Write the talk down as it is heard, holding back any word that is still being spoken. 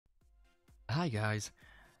Hi guys,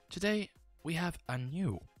 today we have a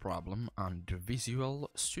new problem on the Visual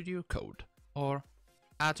Studio Code or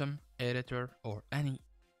Atom editor or any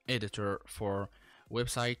editor for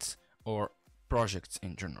websites or projects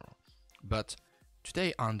in general. But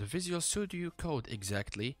today on the Visual Studio Code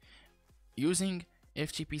exactly, using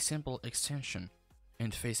ftp-simple extension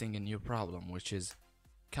and facing a new problem, which is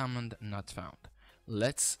command.not.found.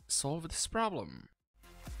 Let's solve this problem.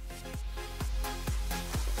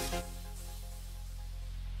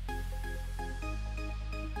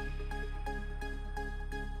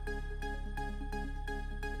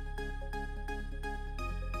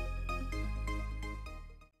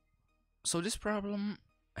 So this problem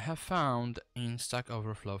have found in Stack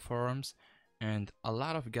Overflow forums, and a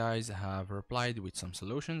lot of guys have replied with some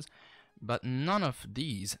solutions, but none of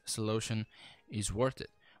these solution is worth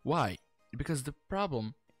it. Why? Because the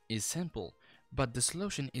problem is simple, but the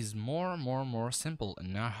solution is more simple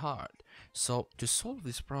and not hard. So to solve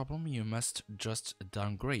this problem, you must just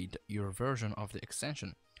downgrade your version of the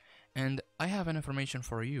extension. And I have an information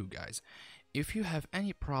for you guys. If you have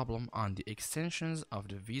any problem on the extensions of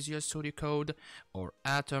the Visual Studio Code or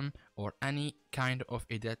Atom or any kind of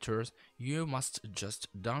editors, you must just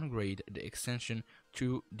downgrade the extension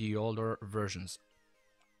to the older versions,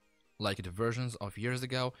 like the versions of years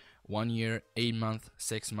ago, 1 year, 8 months,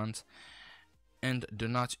 6 months, and do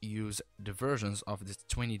not use the versions of the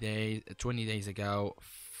 20 days ago,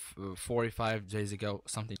 45 days ago,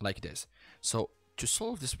 something like this. So to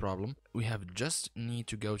solve this problem, we have just need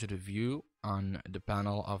to go to the view on the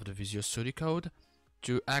panel of the Visual Studio Code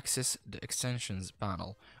to access the extensions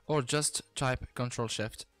panel, or just type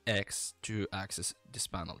Ctrl+Shift+X to access this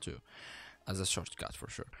panel too, as a shortcut for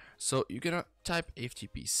sure. So you're gonna type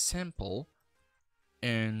ftp-simple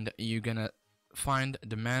and you're gonna find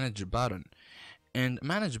the manage button, and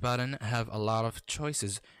manage button have a lot of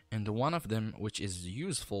choices, and one of them which is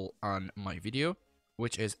useful on my video,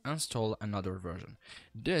 which is install another version.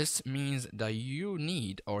 This means that you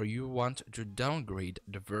need or you want to downgrade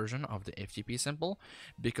the version of the ftp-simple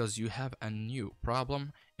because you have a new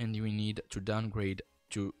problem and you need to downgrade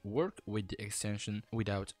to work with the extension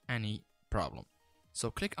without any problem. So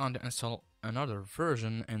click on the install another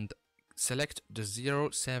version and select the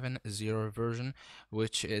 070 version,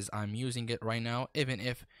 which is I'm using it right now, even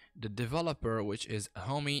if the developer, which is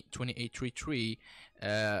homie2833,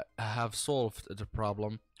 have solved the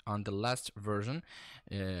problem on the last version,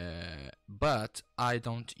 but I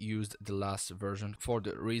don't use the last version for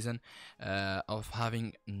the reason of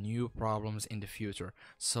having new problems in the future.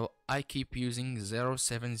 So I keep using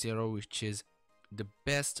 070, which is the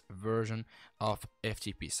best version of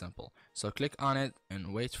ftp-simple. So click on it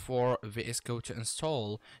and wait for VS Code to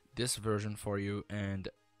install this version for you, and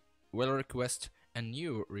will request a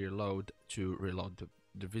new reload to reload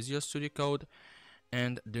the Visual Studio Code,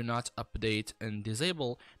 and do not update and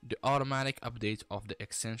disable the automatic update of the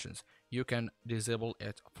extensions. You can disable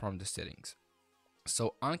it from the settings.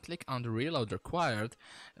 So unclick on the reload required,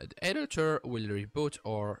 the editor will reboot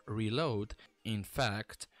or reload in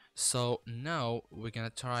fact. So now we're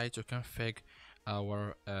gonna try to configure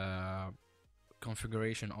our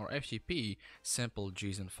configuration or ftp-simple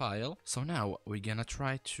JSON file. So now we're gonna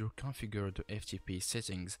try to configure the FTP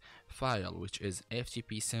settings file, which is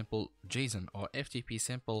ftp-simple JSON or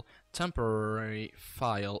ftp-simple temporary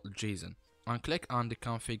file JSON. Unclick on the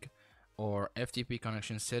config or FTP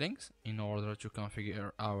connection settings in order to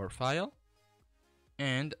configure our file,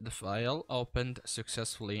 and the file opened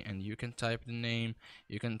successfully, and you can type the name,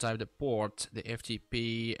 you can type the port, the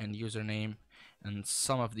FTP and username and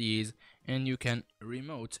some of these, and you can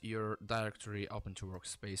remote your directory open to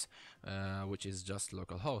workspace, which is just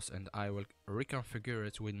localhost, and I will reconfigure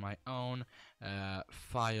it with my own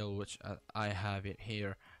file, which I have it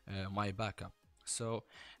here, my backup. So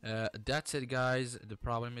that's it guys, the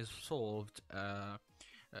problem is solved.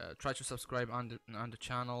 Try to subscribe on the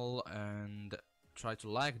channel and try to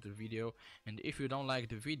like the video, and if you don't like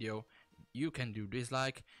the video you can do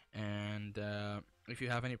dislike, and if you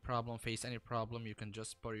have any problem, face any problem, you can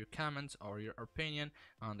just put your comments or your opinion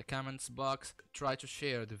on the comments box. Try to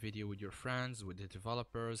share the video with your friends, with the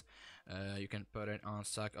developers. You can put it on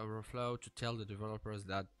Stack Overflow to tell the developers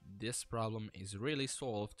that this problem is really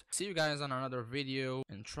solved. See you guys on another video,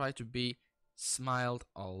 and try to be smiled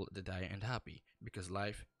all the day and happy, because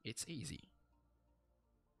life it's easy.